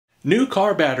New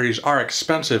car batteries are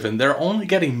expensive and they're only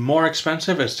getting more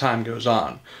expensive as time goes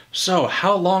on. So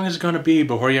how long is it going to be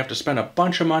before you have to spend a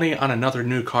bunch of money on another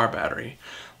new car battery?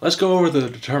 Let's go over the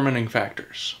determining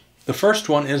factors. The first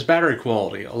one is battery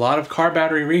quality. A lot of car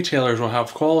battery retailers will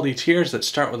have quality tiers that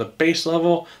start with a base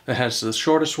level that has the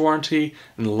shortest warranty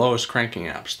and the lowest cranking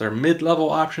amps. Their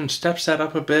mid-level option steps that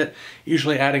up a bit,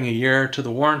 usually adding a year to the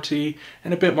warranty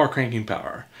and a bit more cranking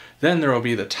power. Then there will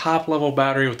be the top level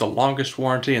battery with the longest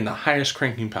warranty and the highest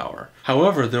cranking power.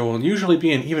 However, there will usually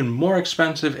be an even more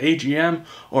expensive AGM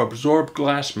or absorbed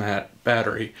glass mat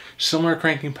battery, similar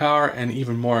cranking power and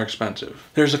even more expensive.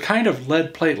 There's a kind of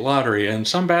lead plate lottery, and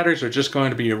some batteries are just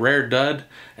going to be a rare dud,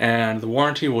 and the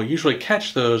warranty will usually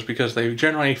catch those because they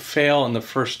generally fail in the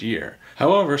first year.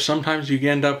 However, sometimes you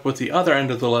end up with the other end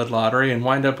of the lead lottery and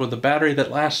wind up with a battery that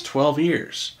lasts 12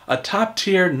 years. A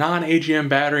top-tier non-AGM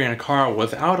battery in a car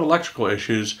without electrical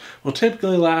issues will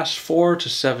typically last 4 to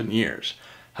 7 years.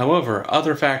 However,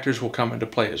 other factors will come into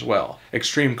play as well.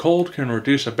 Extreme cold can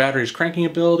reduce a battery's cranking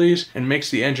abilities and makes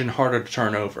the engine harder to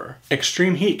turn over.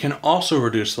 Extreme heat can also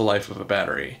reduce the life of a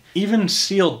battery. Even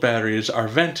sealed batteries are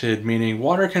vented, meaning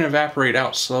water can evaporate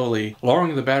out slowly,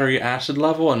 lowering the battery acid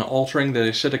level and altering the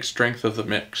acidic strength of the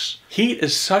mix. Heat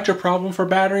is such a problem for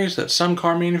batteries that some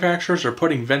car manufacturers are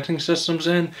putting venting systems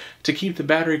in to keep the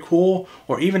battery cool,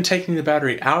 or even taking the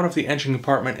battery out of the engine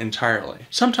compartment entirely.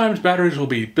 Sometimes batteries will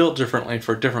be built differently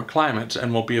for different climates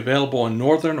and will be available in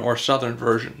northern or southern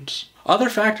versions. Other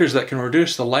factors that can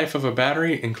reduce the life of a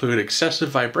battery include excessive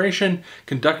vibration,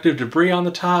 conductive debris on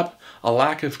the top, a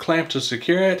lack of clamp to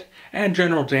secure it, and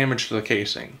general damage to the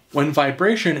casing. When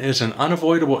vibration is an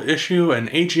unavoidable issue, an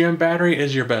AGM battery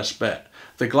is your best bet.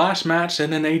 The glass mats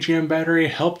in an AGM battery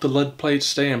help the lead plates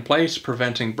stay in place,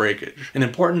 preventing breakage. An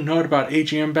important note about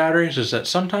AGM batteries is that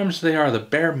sometimes they are the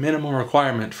bare minimum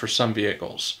requirement for some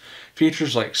vehicles.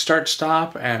 Features like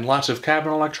start-stop and lots of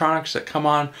cabin electronics that come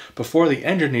on before the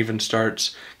engine even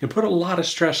starts can put a lot of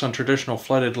stress on traditional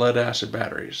flooded lead-acid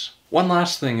batteries. One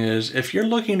last thing is, if you're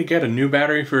looking to get a new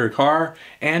battery for your car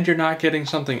and you're not getting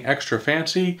something extra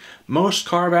fancy, most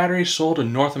car batteries sold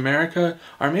in North America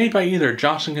are made by either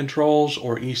Johnson Controls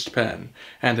or East Penn,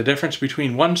 and the difference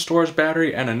between one store's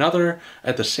battery and another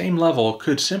at the same level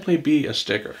could simply be a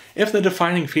sticker. If the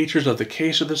defining features of the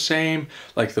case are the same,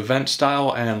 like the vent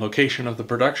style and location of the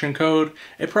production code,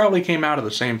 it probably came out of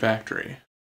the same factory.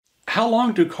 How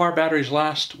long do car batteries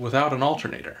last without an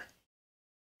alternator?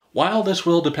 While this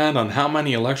will depend on how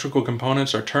many electrical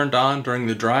components are turned on during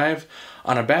the drive,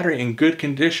 on a battery in good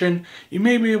condition, you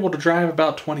may be able to drive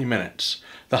about 20 minutes.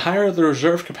 The higher the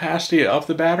reserve capacity of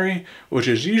the battery, which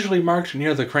is usually marked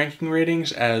near the cranking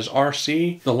ratings as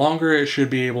RC, the longer it should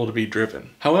be able to be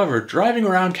driven. However, driving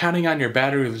around counting on your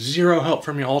battery with zero help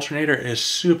from your alternator is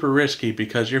super risky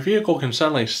because your vehicle can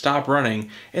suddenly stop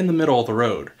running in the middle of the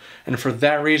road, and for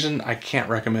that reason, I can't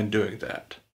recommend doing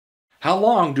that. How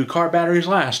long do car batteries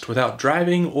last without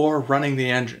driving or running the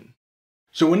engine?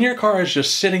 So when your car is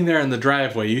just sitting there in the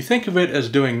driveway, you think of it as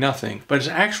doing nothing, but it's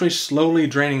actually slowly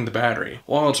draining the battery.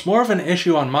 While it's more of an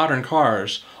issue on modern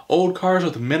cars, old cars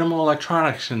with minimal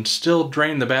electronics can still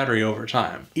drain the battery over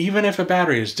time. Even if a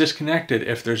battery is disconnected,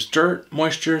 if there's dirt,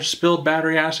 moisture, spilled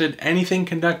battery acid, anything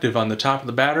conductive on the top of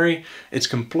the battery, it's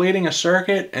completing a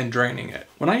circuit and draining it.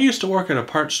 When I used to work at a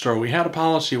parts store, we had a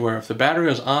policy where if the battery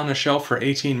was on the shelf for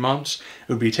 18 months,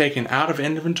 it would be taken out of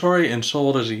inventory and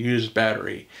sold as a used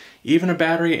battery. Even a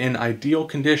battery in ideal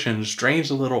conditions drains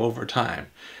a little over time.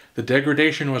 The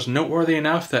degradation was noteworthy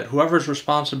enough that whoever's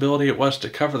responsibility it was to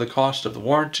cover the cost of the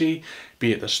warranty,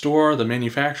 be it the store, the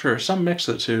manufacturer, or some mix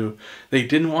of the two, they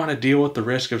didn't want to deal with the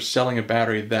risk of selling a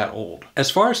battery that old.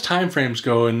 As far as time frames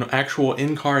go in actual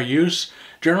in-car use,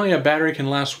 generally a battery can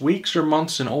last weeks or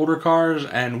months in older cars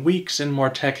and weeks in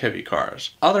more tech-heavy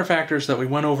cars. Other factors that we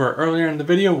went over earlier in the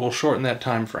video will shorten that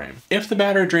time frame. If the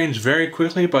battery drains very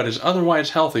quickly but is otherwise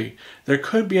healthy, there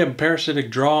could be a parasitic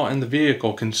draw in the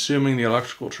vehicle consuming the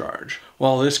electrical charge.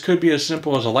 While this could be as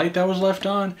simple as a light that was left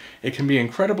on, it can be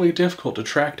incredibly difficult to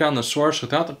track down the source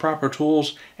without the proper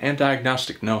tools and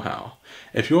diagnostic know-how.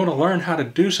 If you want to learn how to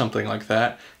do something like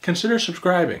that, consider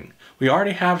subscribing. We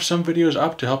already have some videos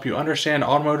up to help you understand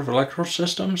automotive electrical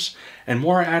systems, and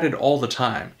more are added all the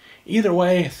time. Either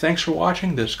way, thanks for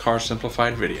watching this Car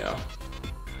Simplified video.